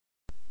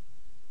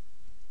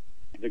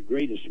the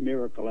greatest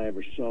miracle I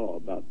ever saw,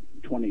 about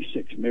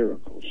 26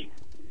 miracles.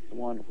 It's a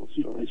wonderful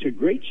story. It's a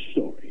great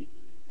story.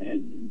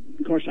 And,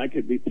 of course, I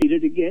could repeat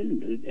it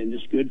again, and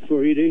it's good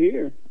for you to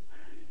hear.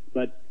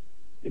 But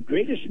the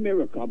greatest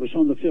miracle, I was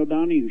on the Phil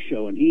Donahue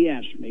show, and he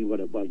asked me what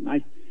it was. And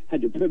I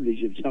had the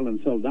privilege of telling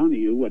Phil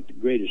Donahue what the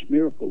greatest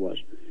miracle was.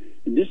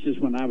 And this is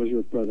when I was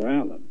with Brother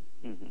Allen.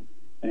 Mm-hmm.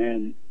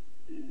 And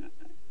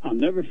I'll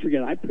never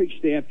forget, I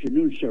preached the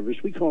afternoon service.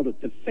 We called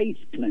it the Faith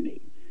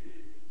Clinic.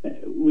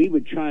 We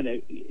would try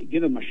to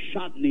give them a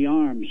shot in the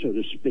arm, so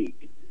to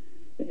speak,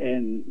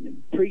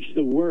 and preach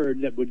the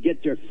word that would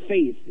get their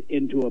faith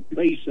into a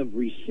place of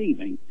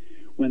receiving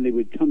when they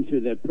would come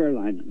through that prayer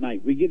line at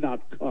night. We give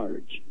out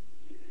cards.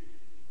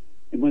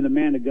 And when the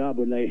man of God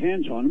would lay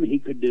hands on them, he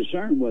could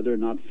discern whether or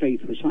not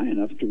faith was high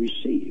enough to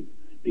receive,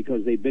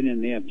 because they'd been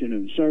in the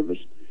afternoon service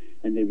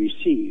and they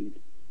received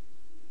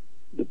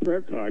the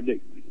prayer card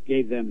that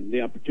gave them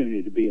the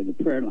opportunity to be in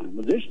the prayer line.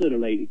 Well, this little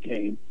lady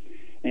came,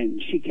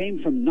 and she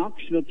came from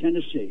Knoxville,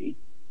 Tennessee,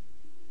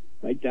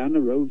 right down the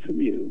road from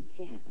you,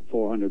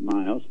 400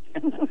 miles.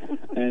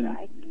 And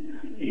right.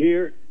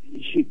 Here,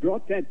 she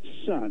brought that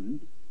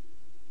son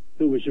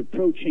who was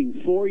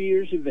approaching 4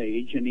 years of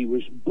age, and he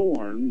was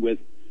born with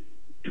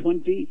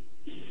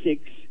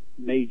 26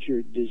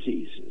 major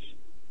diseases.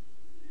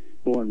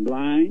 Born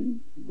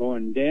blind,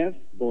 born deaf,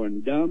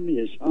 born dumb,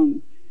 his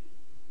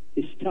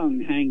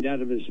tongue hanged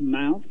out of his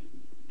mouth,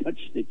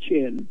 touched the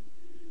chin,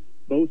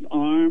 both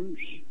arms,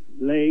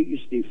 legs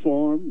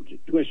deformed,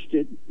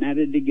 twisted,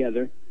 knotted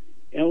together,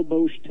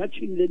 elbows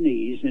touching the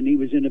knees, and he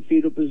was in a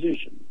fetal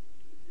position.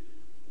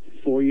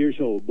 4 years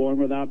old, born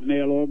without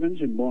male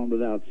organs and born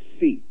without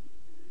feet.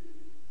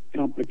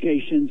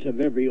 Complications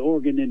of every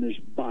organ in his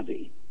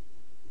body.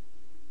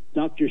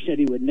 Doctor said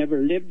he would never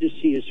live to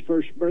see his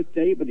first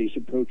birthday, but he's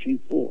approaching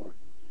 4.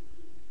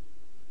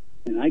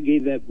 And I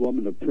gave that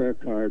woman a prayer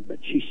card, but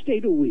she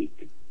stayed a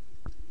week.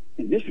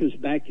 And this was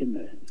back in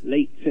the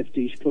late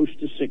 50s, close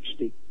to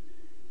 60.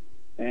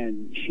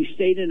 And she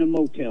stayed in a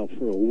motel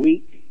for a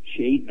week.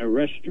 She ate in a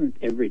restaurant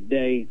every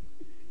day.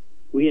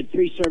 We had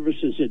 3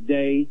 services a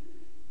day,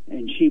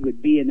 and she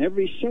would be in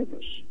every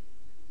service.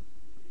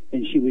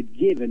 And she would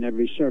give in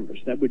every service.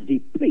 That would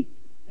deplete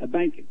a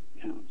bank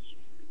accounts.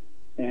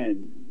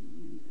 And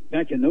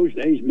back in those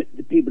days,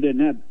 the people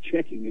didn't have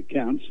checking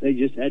accounts. They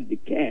just had the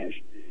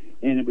cash,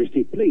 and it was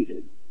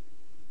depleted.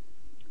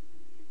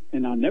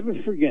 And I'll never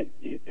forget,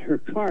 her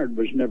card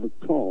was never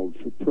called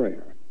for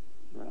prayer.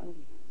 Right.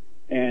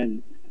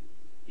 And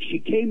she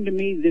came to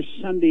me this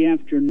Sunday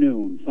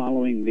afternoon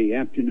following the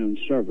afternoon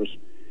service,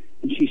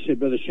 and she said,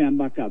 Brother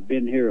Schambach, I've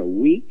been here a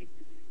week,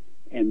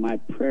 and my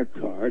prayer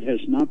card has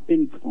not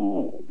been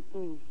called.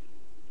 Mm.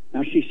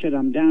 Now, she said,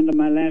 I'm down to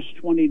my last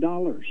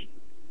 $20.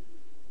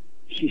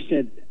 She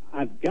said,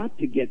 I've got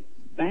to get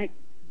back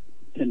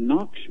to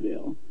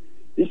Knoxville.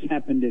 This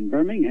happened in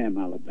Birmingham,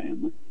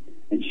 Alabama.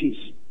 And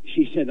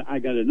she said, I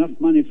got enough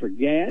money for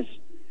gas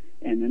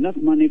and enough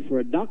money for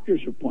a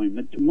doctor's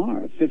appointment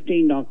tomorrow.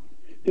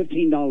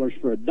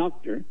 $15 for a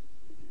doctor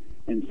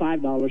and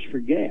 $5 for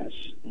gas.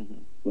 Mm-hmm.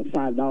 Well,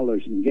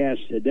 $5 in gas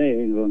today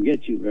ain't going to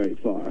get you very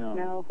far.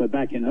 No. But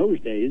back in those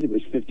days, it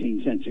was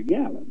 15 cents a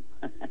gallon.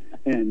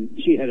 And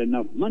she had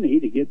enough money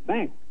to get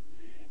back.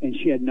 And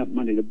she had enough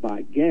money to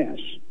buy gas.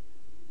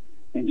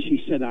 And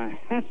she said, I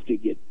have to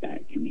get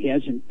back. And he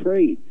hasn't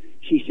prayed.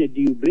 She said,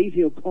 do you believe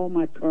he'll call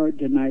my card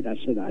tonight? I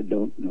said, I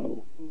don't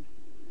know.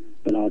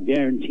 But I'll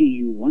guarantee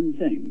you one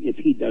thing. If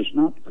he does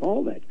not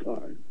call that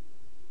card,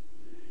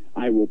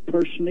 I will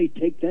personally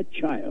take that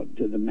child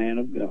to the man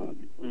of God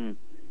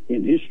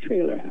in his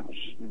trailer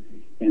house,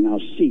 and I'll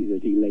see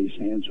that he lays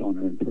hands on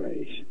her and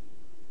prays.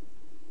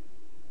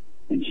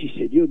 And she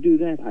said, you'll do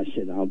that? I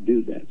said, I'll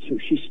do that. So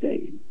she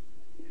stayed.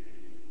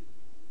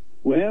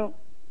 Well,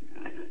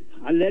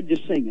 I led the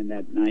singing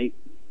that night.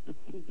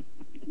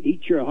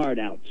 Eat your heart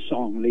out,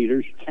 song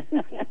leaders.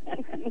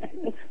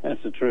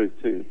 That's the truth,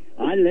 too.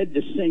 I led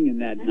the singing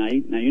that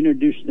night, and I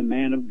introduced the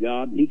man of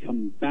God, and he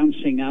come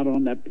bouncing out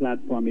on that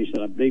platform. He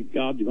said, I believe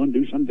God's going to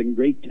do something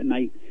great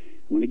tonight. I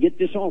want to get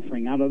this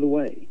offering out of the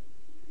way.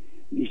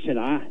 And he said,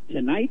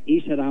 tonight,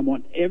 he said, I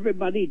want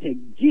everybody to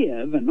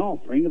give an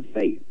offering of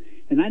faith.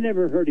 And I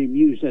never heard him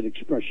use that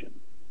expression,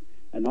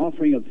 an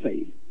offering of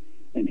faith.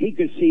 And he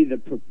could see the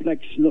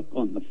perplexed look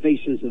on the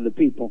faces of the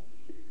people.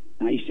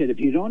 Now, he said, if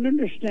you don't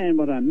understand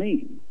what I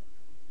mean,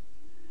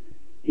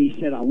 he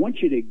said, I want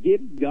you to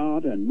give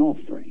God an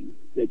offering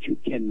that you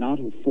cannot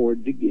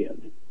afford to give.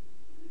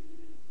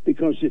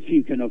 Because if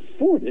you can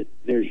afford it,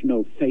 there's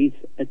no faith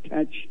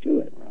attached to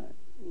it.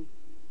 Right.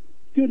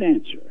 Good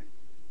answer.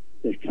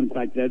 There comes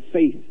back that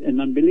faith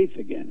and unbelief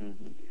again.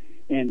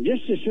 Mm-hmm. And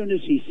just as soon as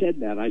he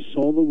said that, I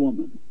saw the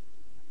woman,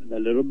 the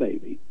little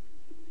baby,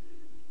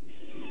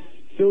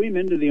 threw him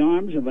into the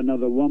arms of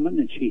another woman,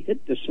 and she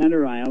hit the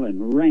center aisle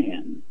and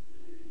ran.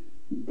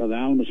 Brother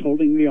Allen was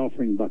holding the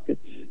offering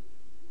buckets,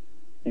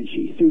 and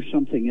she threw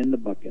something in the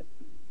bucket.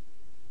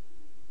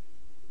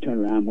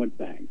 Turned around, went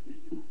back.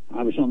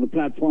 I was on the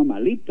platform. I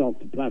leaped off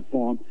the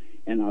platform,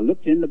 and I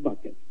looked in the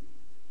bucket.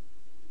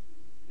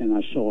 And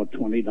and I saw a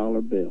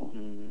 $20 bill.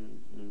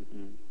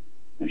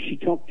 Now, she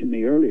talked to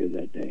me earlier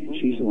that day, and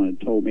she's the one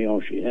that told me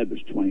all she had was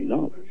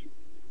 $20.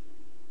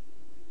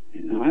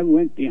 And I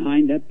went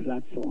behind that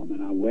platform,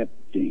 and I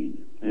wept,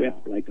 Dean.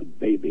 Wept like a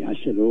baby. I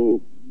said,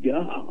 oh,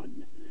 God,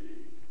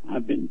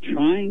 I've been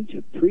trying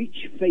to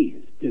preach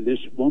faith to this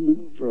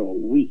woman for a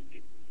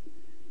week.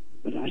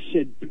 But I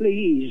said,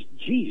 please,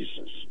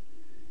 Jesus,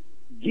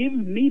 give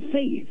me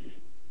faith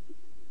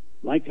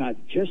like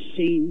I've just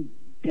seen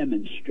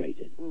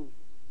demonstrated.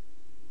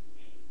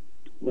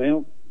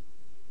 Well,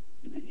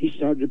 he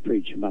started to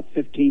preach. About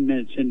 15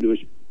 minutes into his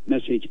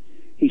message,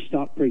 he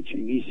stopped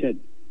preaching. He said,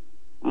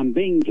 I'm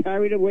being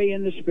carried away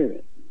in the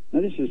Spirit.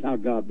 Now, this is how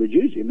God would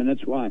use him, and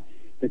that's why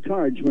the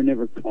cards were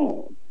never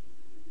called.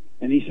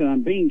 And he said,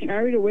 I'm being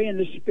carried away in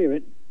the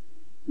Spirit.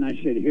 And I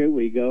said, here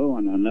we go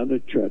on another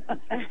trip.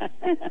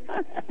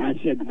 I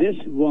said, this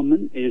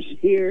woman is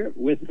here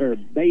with her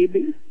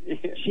baby.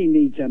 She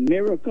needs a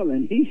miracle,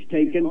 and he's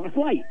taking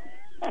flight.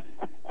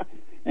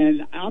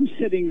 And I'm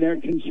sitting there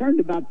concerned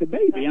about the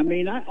baby. I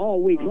mean,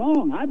 all week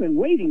long, I've been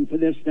waiting for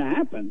this to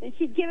happen. And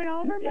she's given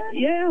all her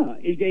money? Yeah.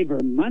 He gave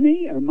her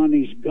money. Her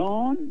money's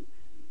gone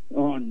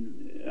on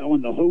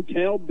the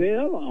hotel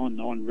bill,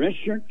 on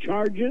restaurant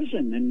charges,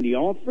 and then the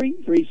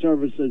offering, 3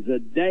 services a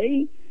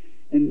day.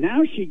 And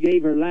now she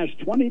gave her last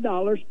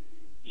 $20.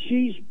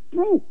 She's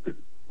broke.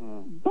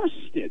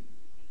 Busted.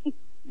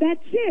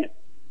 That's it.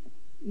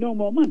 No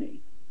more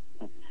money.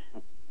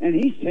 And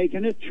he's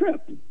taking a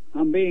trip.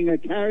 I'm being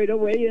carried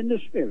away in the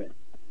Spirit.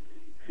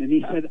 And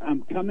he said,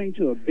 I'm coming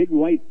to a big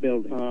white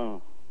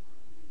building.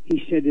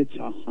 He said, it's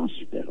a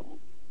hospital.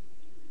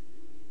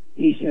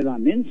 He said,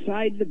 I'm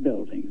inside the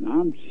building. And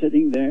I'm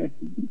sitting there,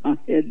 my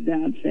head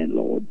down, saying,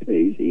 Lord,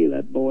 please heal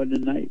that boy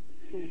tonight.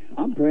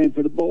 I'm praying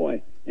for the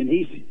boy. And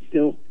he's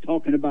still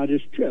talking about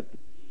his trip.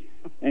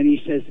 And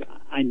he says,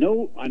 I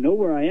know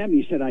where I am.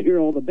 He said, I hear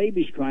all the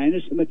babies crying.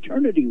 It's a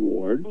maternity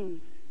ward.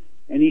 And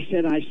he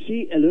said, I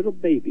see a little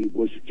baby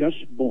was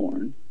just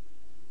born.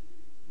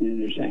 And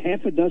there's a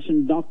half a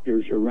dozen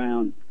doctors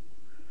around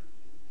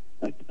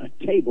a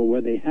table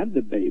where they have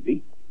the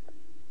baby.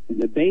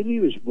 And the baby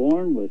was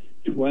born with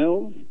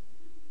 12,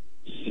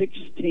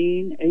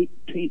 16,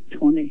 18,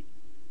 20,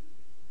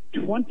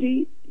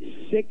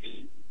 26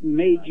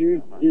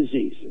 major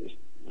diseases.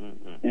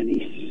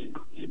 And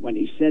when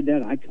he said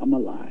that, I come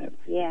alive.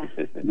 Yeah.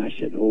 And I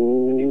said,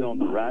 oh,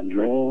 my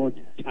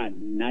Lord,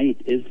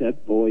 tonight is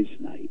that boy's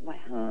night.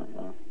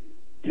 Wow.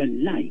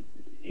 Tonight.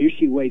 Here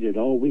she waited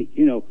all week.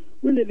 You know,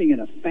 we're living in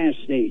a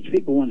fast age.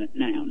 People want it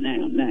now.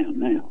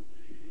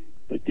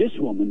 But this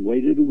woman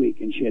waited a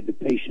week, and she had the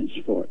patience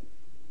for it.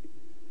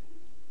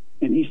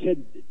 And he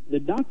said,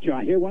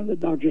 I hear one of the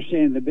doctors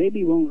saying the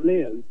baby won't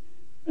live,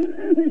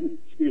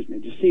 excuse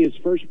me, to see his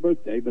first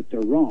birthday, but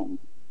they're wrong.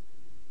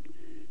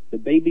 The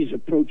baby's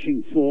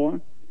approaching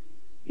 4.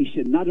 He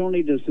said, not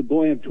only does the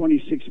boy have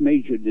 26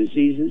 major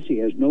diseases, he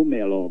has no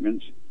male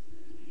organs.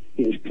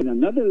 He has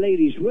another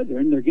lady's with her,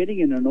 and they're getting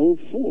in an old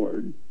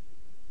Ford.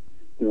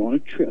 They're on a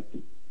trip.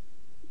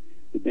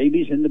 The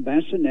baby's in the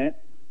bassinet.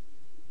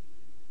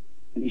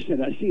 And he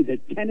said, I see the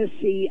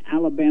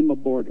Tennessee-Alabama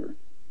border.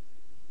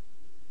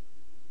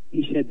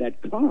 He said,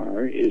 that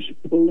car is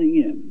pulling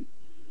in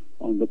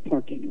on the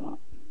parking lot.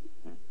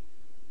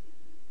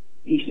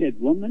 He said,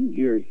 woman,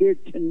 you're here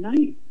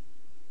tonight.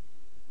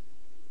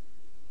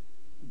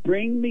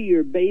 Bring me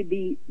your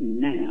baby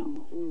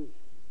now.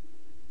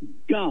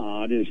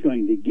 God is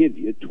going to give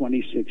you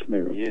 26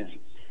 miracles. Yes.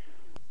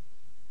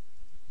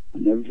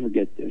 I'll never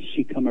forget this.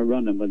 She come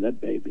a-running with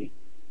that baby.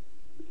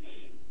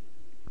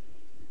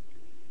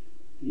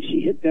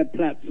 She hit that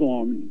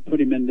platform, put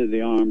him into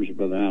the arms of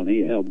Brother Allen.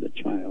 He held the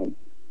child.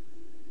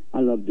 I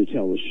love to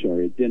tell the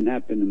story. It didn't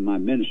happen in my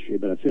ministry,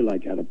 but I feel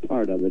like I had a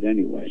part of it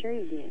anyway. Sure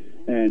you did.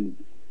 And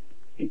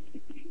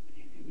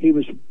he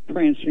was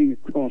prancing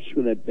across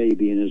with that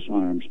baby in his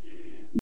arms.